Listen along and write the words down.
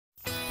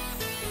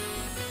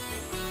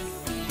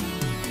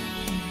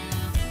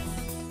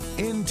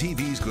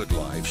NTV's Good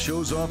Life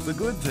shows off the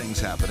good things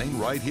happening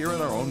right here in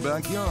our own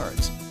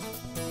backyards.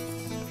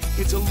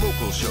 It's a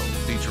local show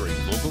featuring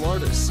local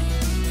artists.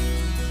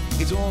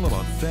 It's all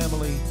about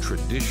family,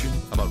 tradition,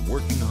 about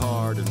working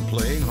hard and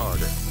playing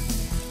harder.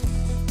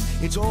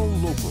 It's all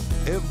local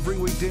every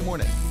weekday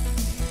morning.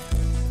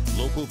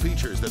 Local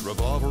features that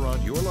revolve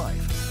around your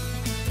life.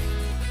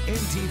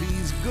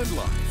 NTV's Good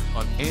Life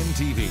on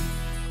NTV.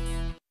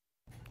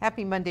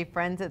 Happy Monday,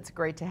 friends. It's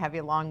great to have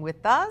you along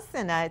with us,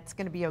 and it's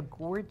going to be a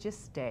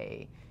gorgeous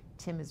day.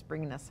 Tim is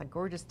bringing us a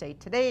gorgeous day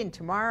today and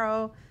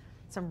tomorrow.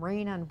 Some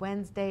rain on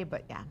Wednesday,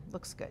 but yeah,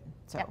 looks good.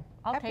 So yep,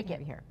 I'll take it.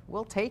 Here.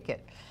 We'll take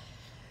it.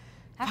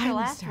 After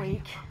last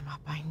week,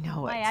 I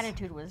know my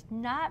attitude was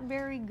not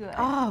very good.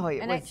 Oh,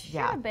 it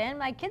should have been.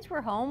 My kids were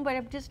home, but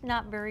it's just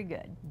not very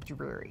good.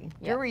 Dreary,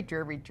 yep.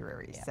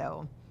 dreary. Yep.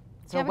 So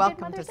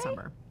welcome to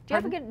summer.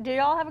 Did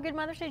you all have a good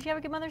Mother's Day? Did you have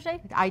a good Mother's Day?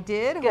 I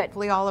did. Good.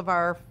 Hopefully all of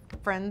our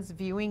friends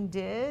viewing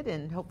did,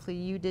 and hopefully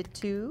you did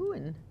too.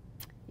 And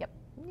yep.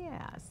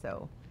 Yeah,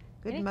 so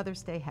good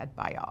Mother's Day had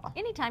by all.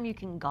 Anytime you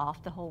can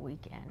golf the whole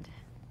weekend.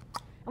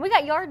 And we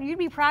got yard, you'd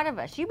be proud of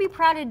us. You'd be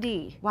proud of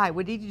Dee. Why?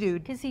 What did you do?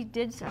 Because he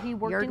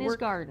worked in his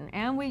garden,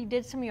 and we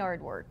did some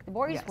yard work. The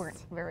boys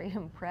weren't very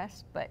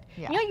impressed, but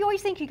you know, you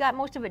always think you got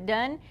most of it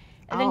done,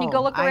 and then you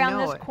go look around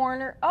this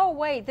corner. Oh,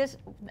 wait, this...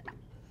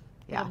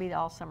 It'll be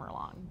all summer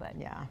long, but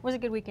it was a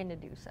good weekend to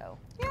do so.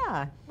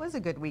 Yeah, it was a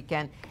good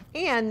weekend.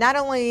 And not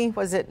only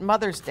was it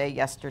Mother's Day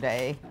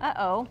yesterday.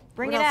 Uh-oh,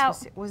 bring it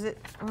out. Was it,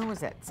 when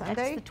was it,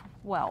 Sunday? That's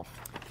the 12th.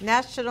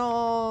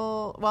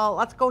 National, well,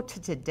 let's go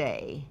to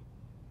today.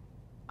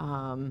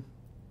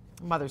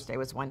 Mother's Day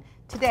was one.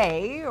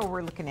 Today,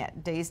 we're looking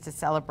at days to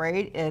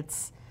celebrate.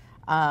 It's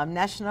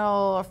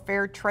National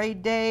Fair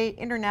Trade Day,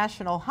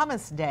 International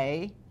Hummus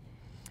Day,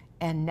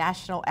 and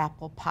National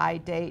Apple Pie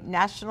Day,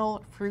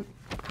 National Fruit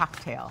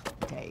Cocktail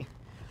Day.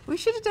 We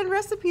should have done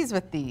recipes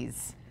with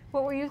these.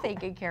 What were you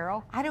thinking,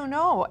 Carol? I don't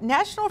know.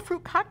 National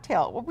Fruit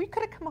Cocktail. Well, we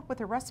could have come up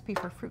with a recipe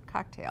for fruit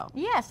cocktail.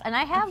 Yes, and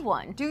I have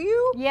one. Do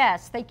you?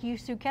 Yes, thank you,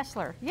 Sue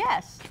Kessler.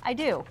 Yes, I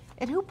do.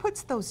 And who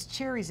puts those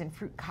cherries in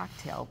fruit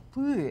cocktail?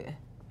 Ugh.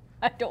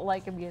 I don't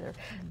like them either.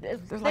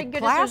 Thank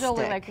goodness there's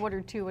only like one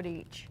or two at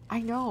each. I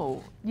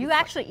know. You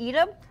actually eat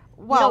them?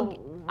 Well,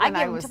 when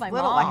I was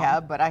little, I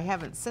have, but I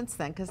haven't since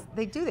then because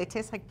they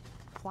taste like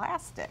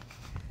plastic,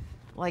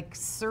 like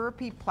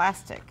syrupy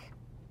plastic.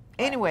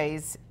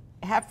 Anyways,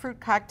 have fruit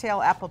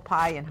cocktail, apple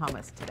pie, and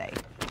hummus today,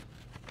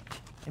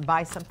 and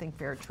buy something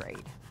fair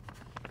trade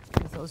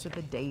because those are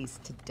the days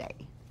today.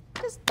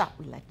 Just thought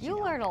we'd let you know.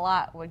 You learn a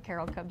lot when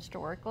Carol comes to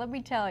work. Let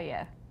me tell you.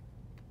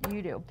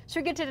 You do. Should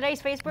we get to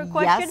today's Facebook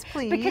question? Yes,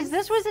 please. Because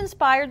this was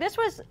inspired. This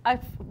was a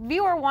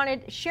viewer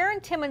Sharon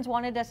Timmons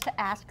wanted us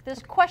to ask this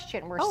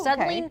question. We're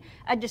settling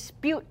a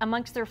dispute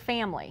amongst their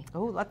family.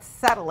 Oh, let's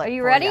settle it. Are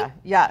you ready?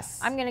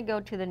 Yes. I'm going to go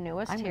to the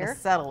newest here. I'm going to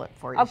settle it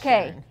for you,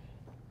 okay. Sharon.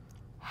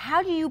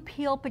 How do you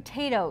peel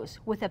potatoes?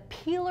 With a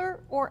peeler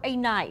or a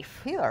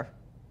knife? Peeler.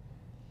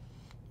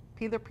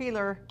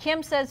 Peeler.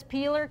 Kim says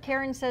peeler.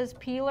 Karen says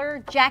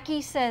peeler.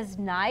 Jackie says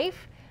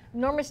knife.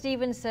 Norma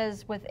Stevens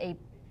says with a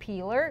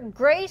peeler.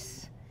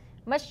 Grace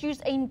must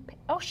use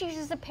she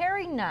uses a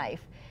paring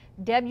knife.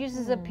 Deb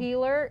uses a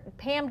peeler.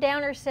 Pam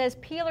Downer says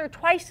peeler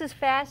twice as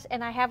fast,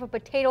 and I have a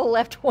potato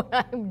left when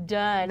I'm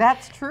done.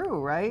 That's true,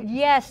 right?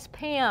 Yes,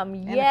 Pam,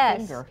 and yes. A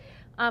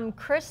finger.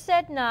 Chris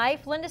said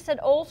knife. Linda said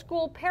old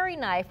school paring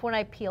knife when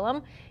I peel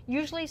them,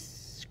 usually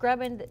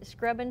scrubbing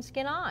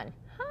skin on.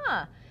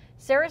 Huh.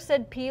 Sarah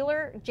said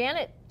peeler.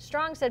 Janet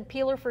Strong said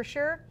peeler for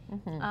sure.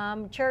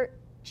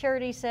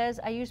 Charity says,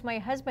 I use my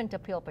husband to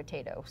peel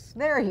potatoes.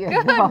 There you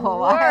Good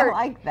go. Word. I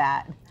like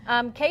that.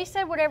 Kay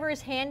said whatever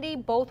is handy,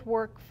 both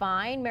work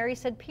fine. Mary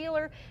said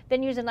peeler,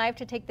 then use a knife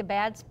to take the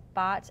bad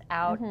spots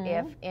out,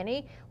 if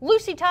any.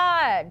 Lucy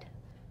Todd,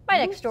 my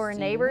next door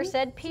neighbor,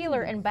 said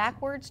peeler and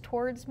backwards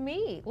towards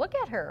me. Look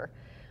at her.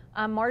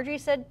 Marjorie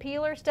said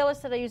peeler. Stella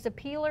said I use a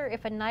peeler.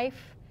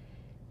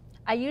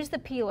 I use the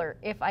peeler.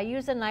 If I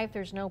use a knife,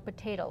 there's no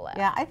potato left.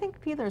 Yeah, I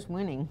think peeler's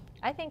winning.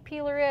 I think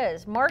peeler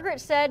is.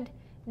 Margaret said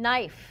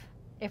knife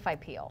if I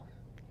peel.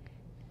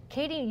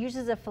 Katie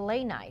uses a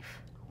fillet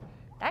knife.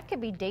 That could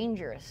be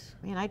dangerous.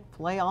 Man, I'd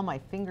fillet all my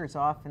fingers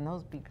off and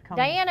those become...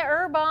 Diana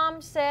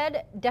Erbaum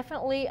said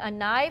definitely a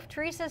knife.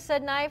 Teresa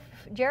said knife.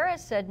 Jara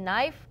said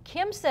knife.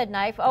 Kim said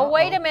knife. Oh,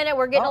 wait a minute.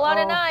 We're getting a lot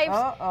of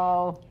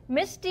knives.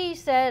 Misty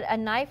said a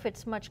knife.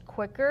 It's much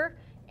quicker.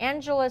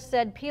 Angela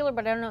said peeler,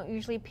 but I don't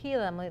usually peel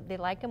them. They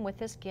like them with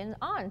the skin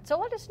on. So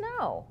let us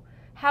know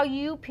how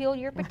you peel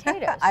your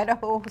potatoes.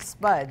 Idaho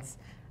Spuds.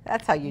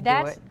 That's how you do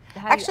it.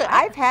 Actually,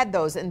 I've had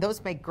those, and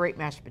those make great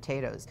mashed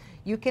potatoes.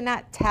 You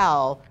cannot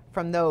tell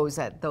from those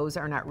that those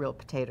are not real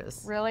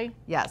potatoes. Really?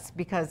 Yes,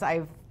 because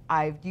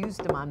I've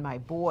used them on my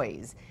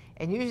boys,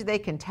 and usually they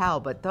can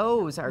tell, but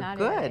those are not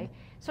good.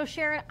 So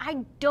Sharon,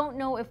 I don't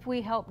know if we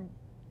help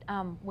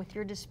with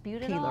your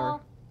dispute at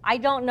all. I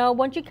don't know.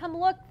 Once you come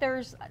look,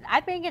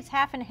 I think it's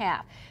half and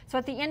half. So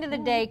at the end of the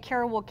day,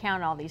 Carol will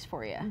count all these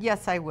for you.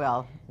 Yes, I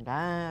will.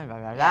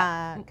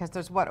 Because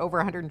there's what, over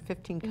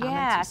 115 comments?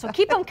 Yeah, so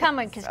keep them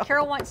coming because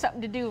Carol wants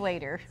something to do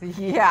later.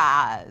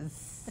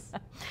 Yes.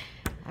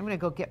 I'm going to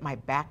go get my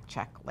back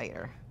check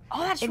later.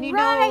 Oh, that's and you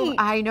right. know,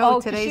 I know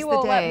oh, today's she the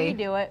won't day. Let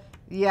me do it.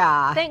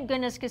 Yeah. Thank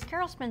goodness, because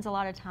Carol spends a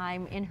lot of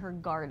time in her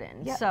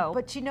garden. Yeah, so,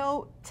 but you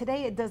know,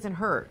 today it doesn't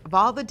hurt. Of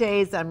all the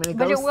days I'm going to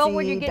go but it will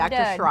when you see get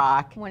Dr. done.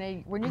 Schrock.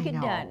 When you get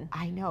done.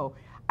 I know.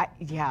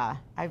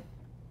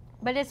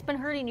 But it's been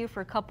hurting you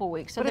for a couple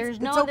weeks, so but there's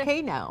it's no. It's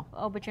okay now.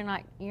 Oh, but you're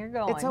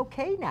going. It's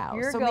okay now.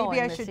 You're so going,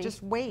 maybe I Missy. should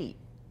just wait.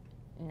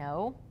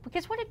 No,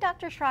 because what did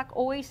Dr. Schrock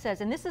always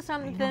says, and this is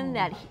something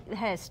that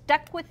has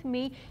stuck with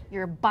me,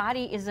 your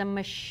body is a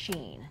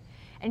machine.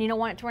 And you don't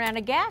want it to run out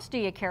of gas, do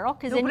you, Carol?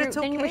 Because then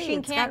your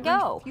machine can't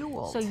go.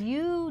 Refueled. So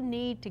you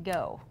need to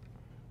go.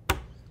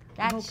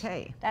 I'm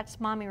okay. That's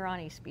Mommy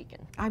Ronnie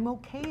speaking. I'm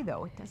okay,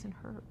 though. It doesn't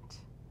hurt.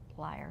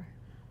 Liar.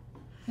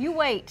 You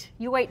wait.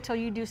 You wait till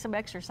you do some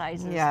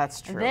exercises. Yeah, that's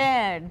true. And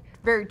then,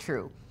 very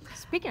true.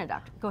 Speaking of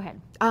doctor, go ahead.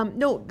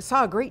 No,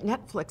 saw a great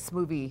Netflix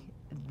movie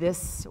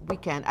this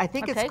weekend. I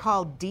think it's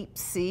called Deep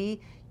Sea.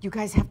 You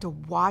guys have to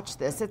watch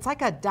this. It's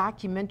like a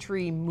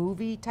documentary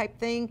movie type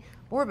thing,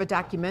 more of a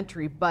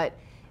documentary, but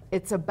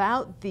it's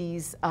about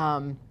these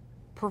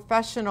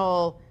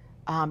professional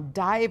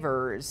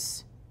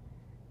divers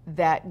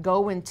that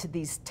go into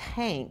these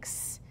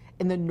tanks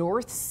in the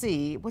North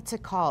Sea. What's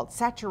it called?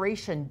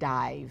 Saturation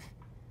dive.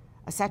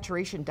 A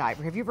saturation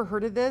diver. Have you ever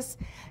heard of this?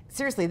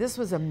 Seriously, this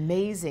was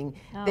amazing.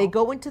 No. They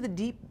go into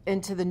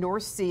the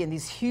North Sea in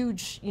these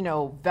huge,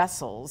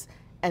 vessels,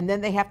 and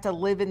then they have to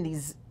live in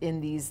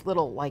these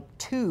little like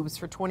tubes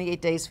for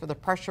 28 days for the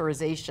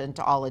pressurization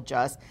to all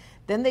adjust.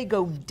 Then they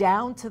go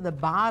down to the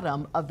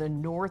bottom of the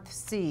North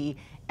Sea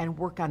and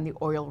work on the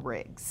oil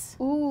rigs.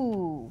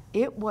 Ooh.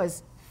 It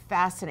was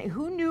fascinating.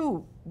 Who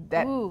knew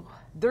that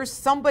there's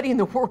somebody in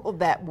the world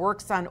that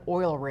works on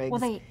oil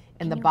rigs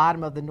in the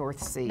bottom of the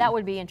North Sea? That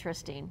would be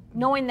interesting.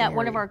 Knowing that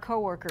one of our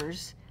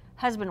coworkers'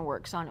 husband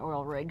works on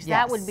oil rigs,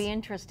 that would be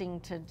interesting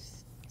to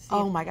see.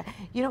 Oh my God!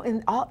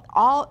 And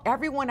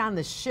everyone on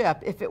the ship,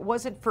 if it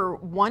wasn't for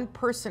one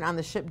person on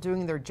the ship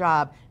doing their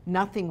job,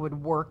 nothing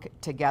would work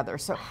together.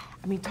 So,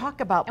 I mean,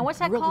 talk about and what's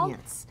that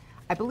brilliance. Called?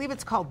 I believe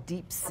it's called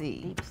Deep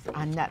Sea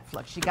on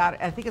Netflix. You got it.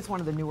 I think it's one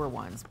of the newer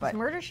ones. But is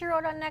Murder, She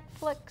Wrote on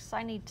Netflix?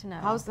 I need to know.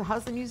 How's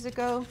the music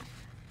go?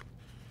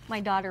 My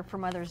daughter for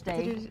Mother's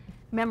Day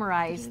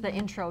memorized the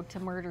intro to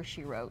Murder,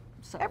 She Wrote.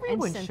 So,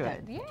 everyone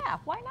should. Yeah,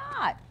 why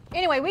not?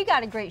 Anyway, we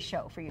got a great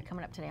show for you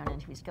coming up today on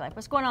NTV Skill Life.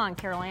 What's going on,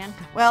 Carol Ann?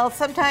 Well,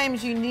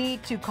 sometimes you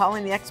need to call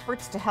in the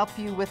experts to help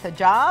you with a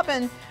job,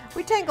 and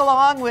we take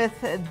along with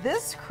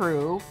this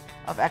crew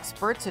of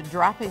experts at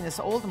dropping this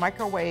old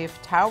microwave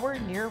tower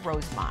near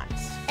Rosemont.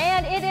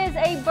 And it is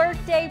a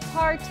birthday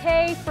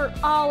party for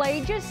all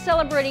ages,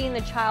 celebrating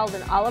the child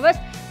in all of us.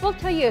 We'll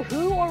tell you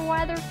who or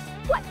rather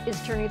what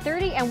is turning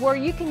 30 and where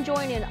you can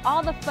join in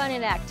all the fun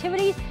and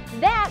activities.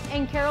 That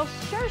and Carol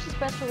shares a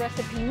special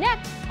recipe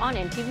next on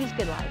NTV's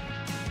Good Life.